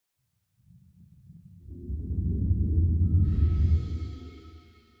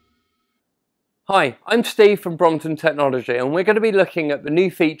Hi, I'm Steve from Brompton Technology and we're going to be looking at the new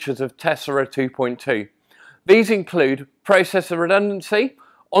features of Tessera 2.2. These include processor redundancy,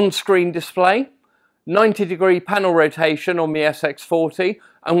 on-screen display, 90-degree panel rotation on the SX40,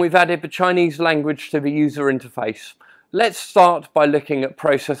 and we've added the Chinese language to the user interface. Let's start by looking at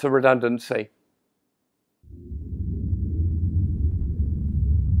processor redundancy.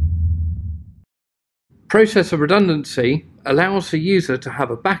 Processor redundancy allows the user to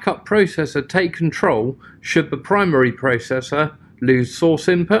have a backup processor take control should the primary processor lose source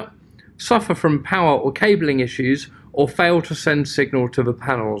input, suffer from power or cabling issues, or fail to send signal to the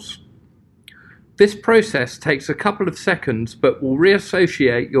panels. This process takes a couple of seconds but will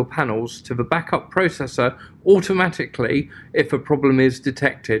reassociate your panels to the backup processor automatically if a problem is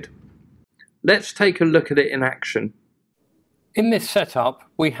detected. Let's take a look at it in action. In this setup,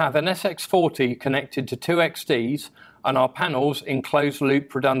 we have an SX40 connected to two XDs and our panels in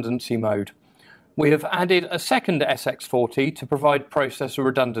closed-loop redundancy mode. We have added a second SX40 to provide processor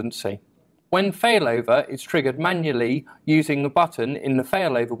redundancy. When failover is triggered manually using the button in the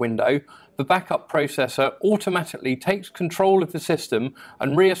failover window, the backup processor automatically takes control of the system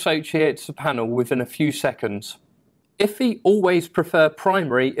and reassociates the panel within a few seconds. If the Always Prefer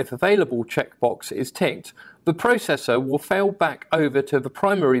Primary if Available checkbox is ticked, the processor will fail back over to the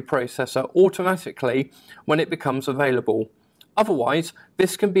primary processor automatically when it becomes available. Otherwise,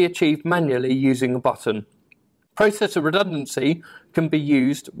 this can be achieved manually using a button. Processor redundancy can be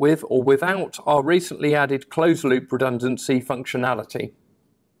used with or without our recently added closed-loop redundancy functionality.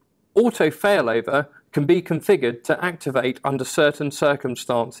 Auto failover can be configured to activate under certain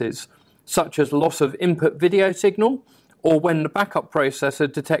circumstances, such as loss of input video signal, or when the backup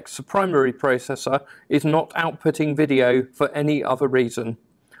processor detects the primary processor is not outputting video for any other reason.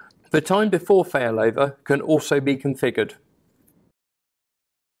 The time before failover can also be configured.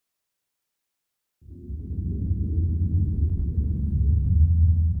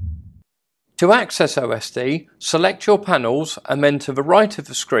 To access OSD, select your panels and then to the right of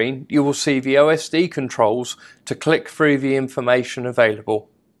the screen you will see the OSD controls to click through the information available.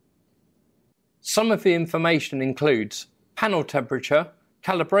 Some of the information includes panel temperature,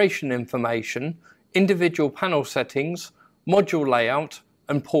 calibration information, individual panel settings, module layout,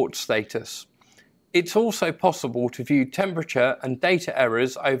 and port status. It's also possible to view temperature and data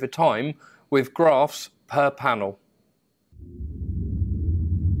errors over time with graphs per panel.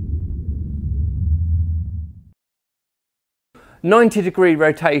 "90-degree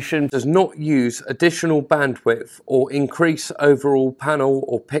rotation does not use additional bandwidth or increase overall panel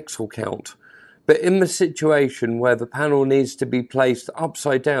or pixel count. But in the situation where the panel needs to be placed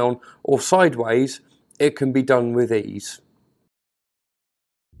upside down or sideways, it can be done with ease."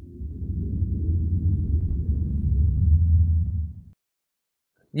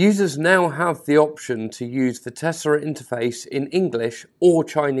 Users now have the option to use the Tessera interface in English or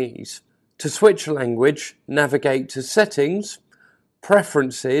Chinese. To switch language, navigate to Settings,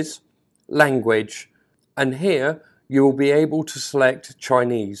 Preferences, Language, and here you will be able to select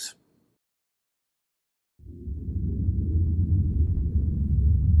Chinese.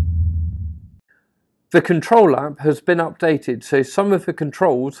 The control app has been updated so some of the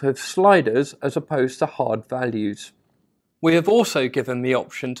controls have sliders as opposed to hard values. We have also given the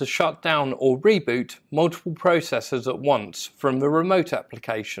option to shut down or reboot multiple processors at once from the remote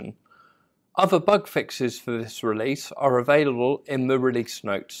application. Other bug fixes for this release are available in the release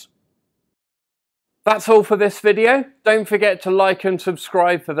notes. That's all for this video. Don't forget to like and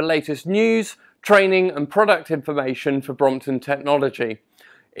subscribe for the latest news, training and product information for Brompton Technology.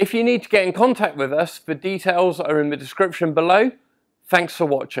 If you need to get in contact with us, the details are in the description below. Thanks for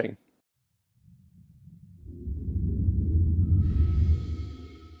watching.